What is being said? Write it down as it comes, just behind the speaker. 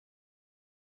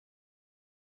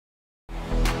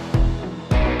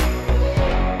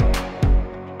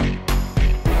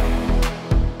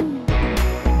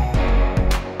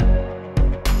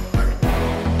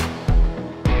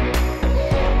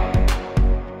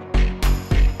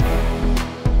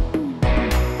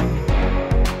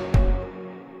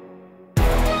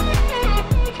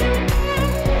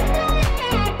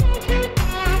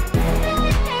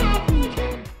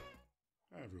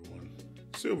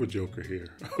Silver Joker here.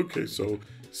 Okay, so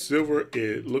silver,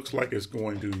 it looks like it's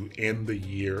going to end the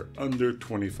year under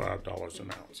 $25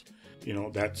 an ounce. You know,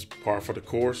 that's par for the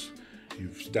course.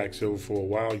 You've stacked silver for a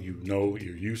while, you know,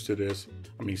 you're used to this.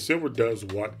 I mean, silver does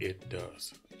what it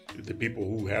does. The people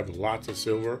who have lots of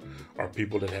silver are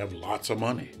people that have lots of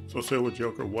money. So Silver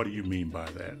Joker, what do you mean by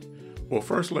that? Well,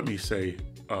 first let me say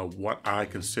what I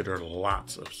consider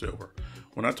lots of silver.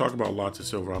 When I talk about lots of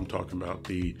silver, I'm talking about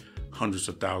the hundreds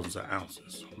of thousands of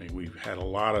ounces. I mean, we've had a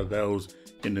lot of those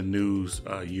in the news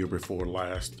year before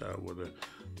last, where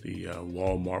the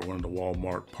Walmart, one of the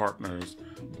Walmart partners,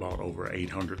 bought over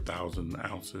 800,000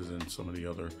 ounces, and some of the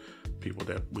other people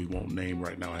that we won't name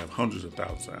right now have hundreds of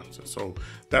thousands of ounces. So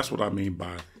that's what I mean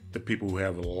by the people who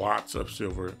have lots of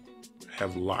silver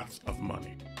have lots of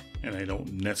money, and they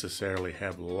don't necessarily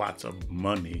have lots of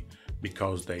money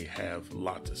because they have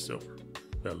lots of silver.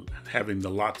 Having the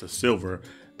lots of silver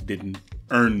didn't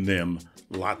earn them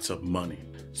lots of money.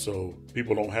 So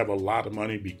people don't have a lot of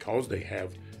money because they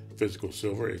have physical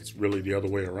silver. It's really the other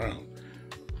way around.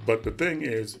 But the thing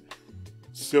is,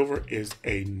 silver is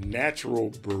a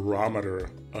natural barometer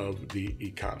of the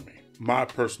economy, my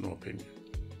personal opinion.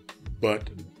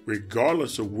 But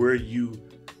regardless of where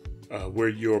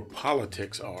your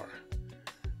politics are,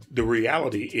 the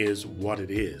reality is what it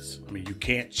is. I mean, you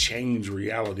can't change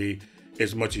reality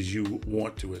as much as you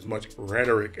want to, as much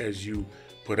rhetoric as you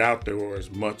put out there, or as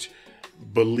much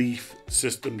belief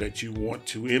system that you want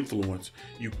to influence.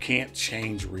 You can't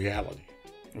change reality.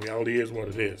 Reality is what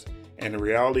it is. And the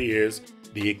reality is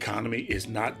the economy is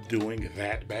not doing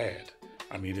that bad.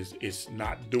 I mean, it's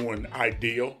not doing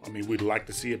ideal. I mean, we'd like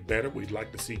to see it better. We'd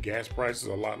like to see gas prices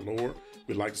a lot lower.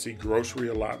 We'd like to see grocery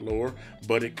a lot lower,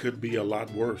 but it could be a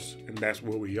lot worse. And that's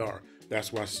where we are.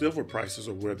 That's why silver prices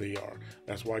are where they are.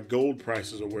 That's why gold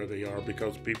prices are where they are,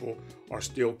 because people are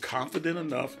still confident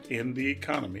enough in the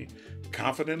economy,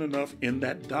 confident enough in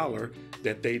that dollar,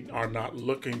 that they are not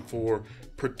looking for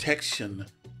protection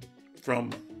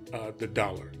from the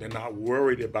dollar. They're not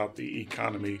worried about the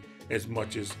economy as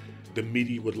much as the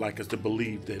media would like us to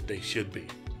believe that they should be.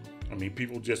 I mean,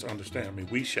 people just understand. I mean,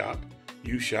 we shop,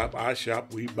 you shop, I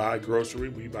shop, we buy grocery,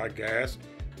 we buy gas.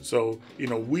 So, you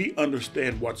know, we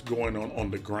understand what's going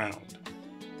on the ground.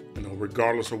 You know,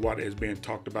 regardless of what is being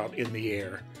talked about in the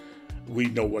air, we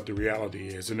know what the reality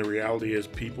is. And the reality is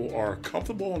people are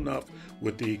comfortable enough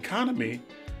with the economy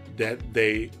that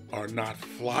they are not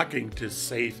flocking to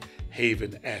safe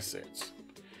haven assets.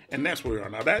 And that's where we are.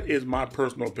 Now, that is my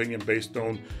personal opinion based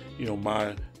on, you know,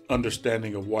 my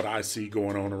understanding of what I see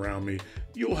going on around me.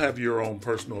 You'll have your own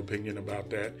personal opinion about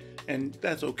that, and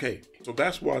that's okay. So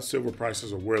that's why silver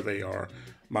prices are where they are,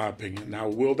 my opinion. Now,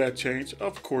 will that change?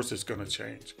 Of course it's going to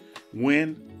change.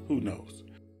 When? Who knows?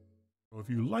 If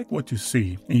you like what you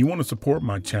see and you want to support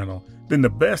my channel, then the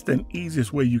best and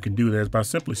easiest way you can do that is by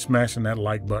simply smashing that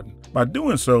like button. By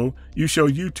doing so, you show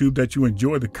YouTube that you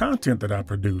enjoy the content that I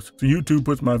produce. So YouTube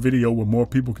puts my video where more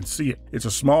people can see it. It's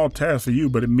a small task for you,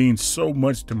 but it means so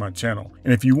much to my channel.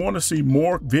 And if you want to see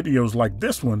more videos like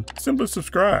this one, simply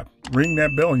subscribe. Ring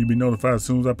that bell and you'll be notified as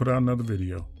soon as I put out another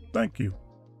video. Thank you.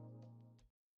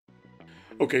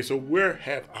 Okay, so where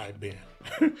have I been?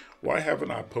 Why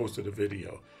haven't I posted a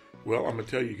video? Well, I'm going to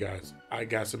tell you guys, I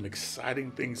got some exciting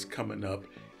things coming up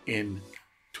in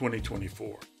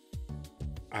 2024.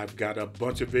 I've got a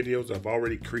bunch of videos I've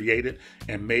already created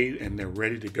and made, and they're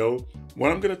ready to go.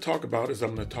 What I'm going to talk about is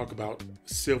I'm going to talk about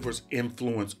silver's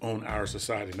influence on our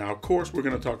society. Now, of course, we're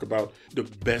going to talk about the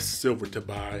best silver to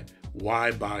buy,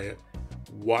 why buy it,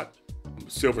 what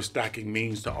silver stacking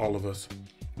means to all of us.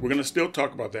 We're going to still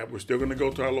talk about that. We're still going to go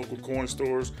to our local coin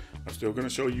stores. I'm still going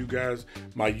to show you guys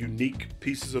my unique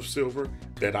pieces of silver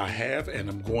that I have and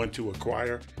I'm going to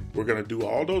acquire. We're going to do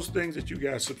all those things that you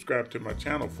guys subscribe to my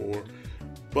channel for,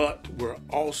 but we're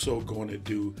also going to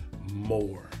do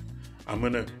more. I'm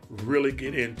going to really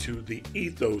get into the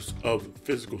ethos of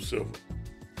physical silver.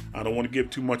 I don't want to give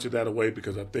too much of that away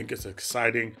because I think it's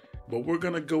exciting, but we're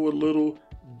going to go a little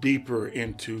deeper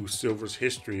into silver's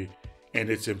history and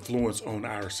its influence on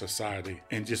our society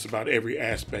and just about every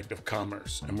aspect of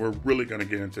commerce. And we're really going to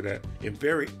get into that in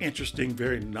very interesting,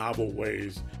 very novel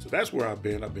ways. So that's where I've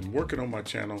been. I've been working on my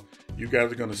channel. You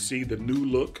guys are going to see the new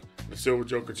look, the Silver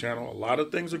Joker channel. A lot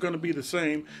of things are going to be the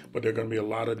same, but there are going to be a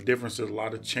lot of differences, a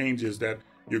lot of changes that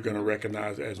you're going to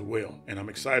recognize as well. And I'm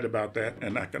excited about that,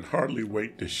 and I can hardly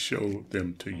wait to show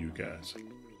them to you guys.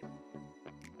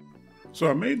 So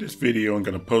I made this video and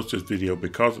going to post this video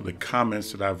because of the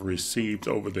comments that I've received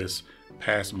over this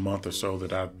past month or so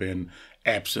that I've been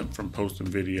absent from posting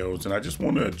videos, and I just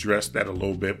want to address that a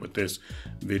little bit with this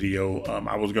video.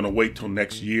 I was going to wait till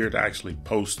next year to actually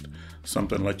post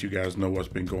something, let you guys know what's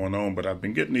been going on, but I've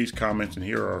been getting these comments, and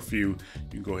here are a few. You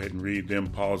can go ahead and read them,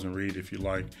 pause and read if you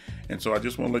like. And so I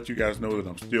just want to let you guys know that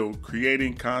I'm still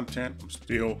creating content.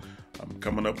 I'm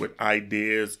coming up with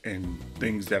ideas and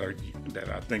things that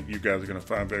I think you guys are going to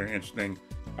find very interesting.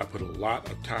 I put a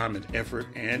lot of time and effort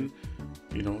and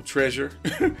treasure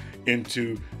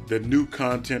into the new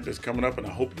content that's coming up, and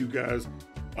I hope you guys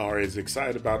are as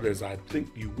excited about it as I think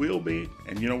you will be.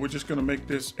 And we're just going to make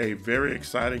this a very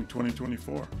exciting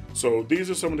 2024. So these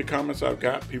are some of the comments I've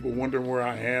got. People wondering where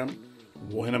I am,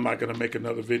 when am I going to make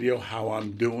another video, how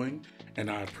I'm doing,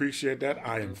 and I appreciate that.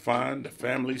 I am fine, the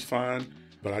family's fine,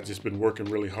 but I've just been working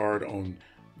really hard on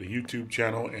the YouTube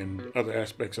channel and other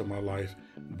aspects of my life.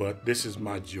 But this is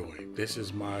my joy. This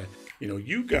is my,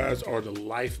 you guys are the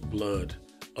lifeblood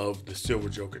of the Silver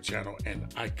Joker channel,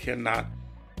 and I cannot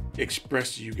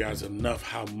express to you guys enough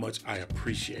how much I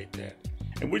appreciate that.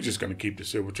 And we're just going to keep the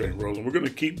silver train rolling. We're going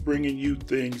to keep bringing you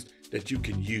things that you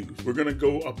can use. We're going to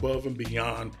go above and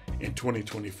beyond in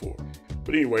 2024.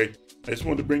 But anyway, I just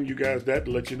wanted to bring you guys that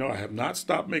to let you know I have not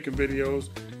stopped making videos.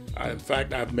 In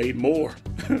fact, I've made more.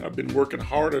 I've been working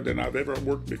harder than I've ever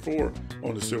worked before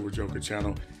on the Silver Joker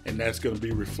channel, and that's going to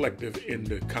be reflective in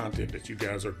the content that you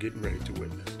guys are getting ready to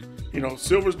witness.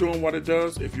 Silver's doing what it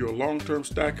does. If you're a long-term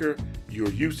stacker,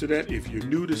 you're used to that. If you're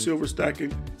new to silver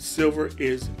stacking, silver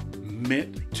is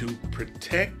meant to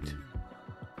protect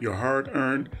your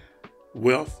hard-earned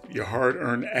wealth, your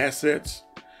hard-earned assets.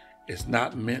 It's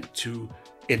not meant to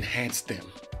enhance them.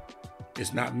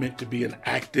 It's not meant to be an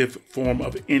active form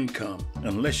of income.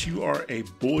 Unless you are a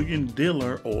bullion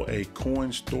dealer or a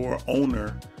coin store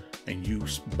owner and you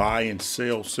buy and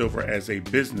sell silver as a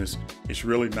business, it's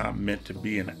really not meant to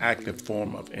be an active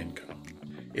form of income.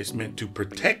 It's meant to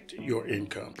protect your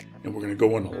income. And we're going to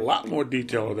go into a lot more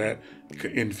detail of that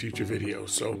in future videos.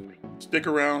 So stick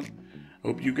around. I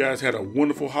hope you guys had a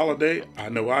wonderful holiday. I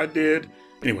know I did.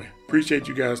 Anyway, appreciate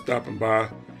you guys stopping by,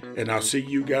 and I'll see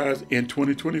you guys in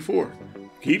 2024.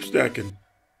 Keep stacking.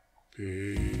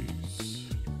 Peace.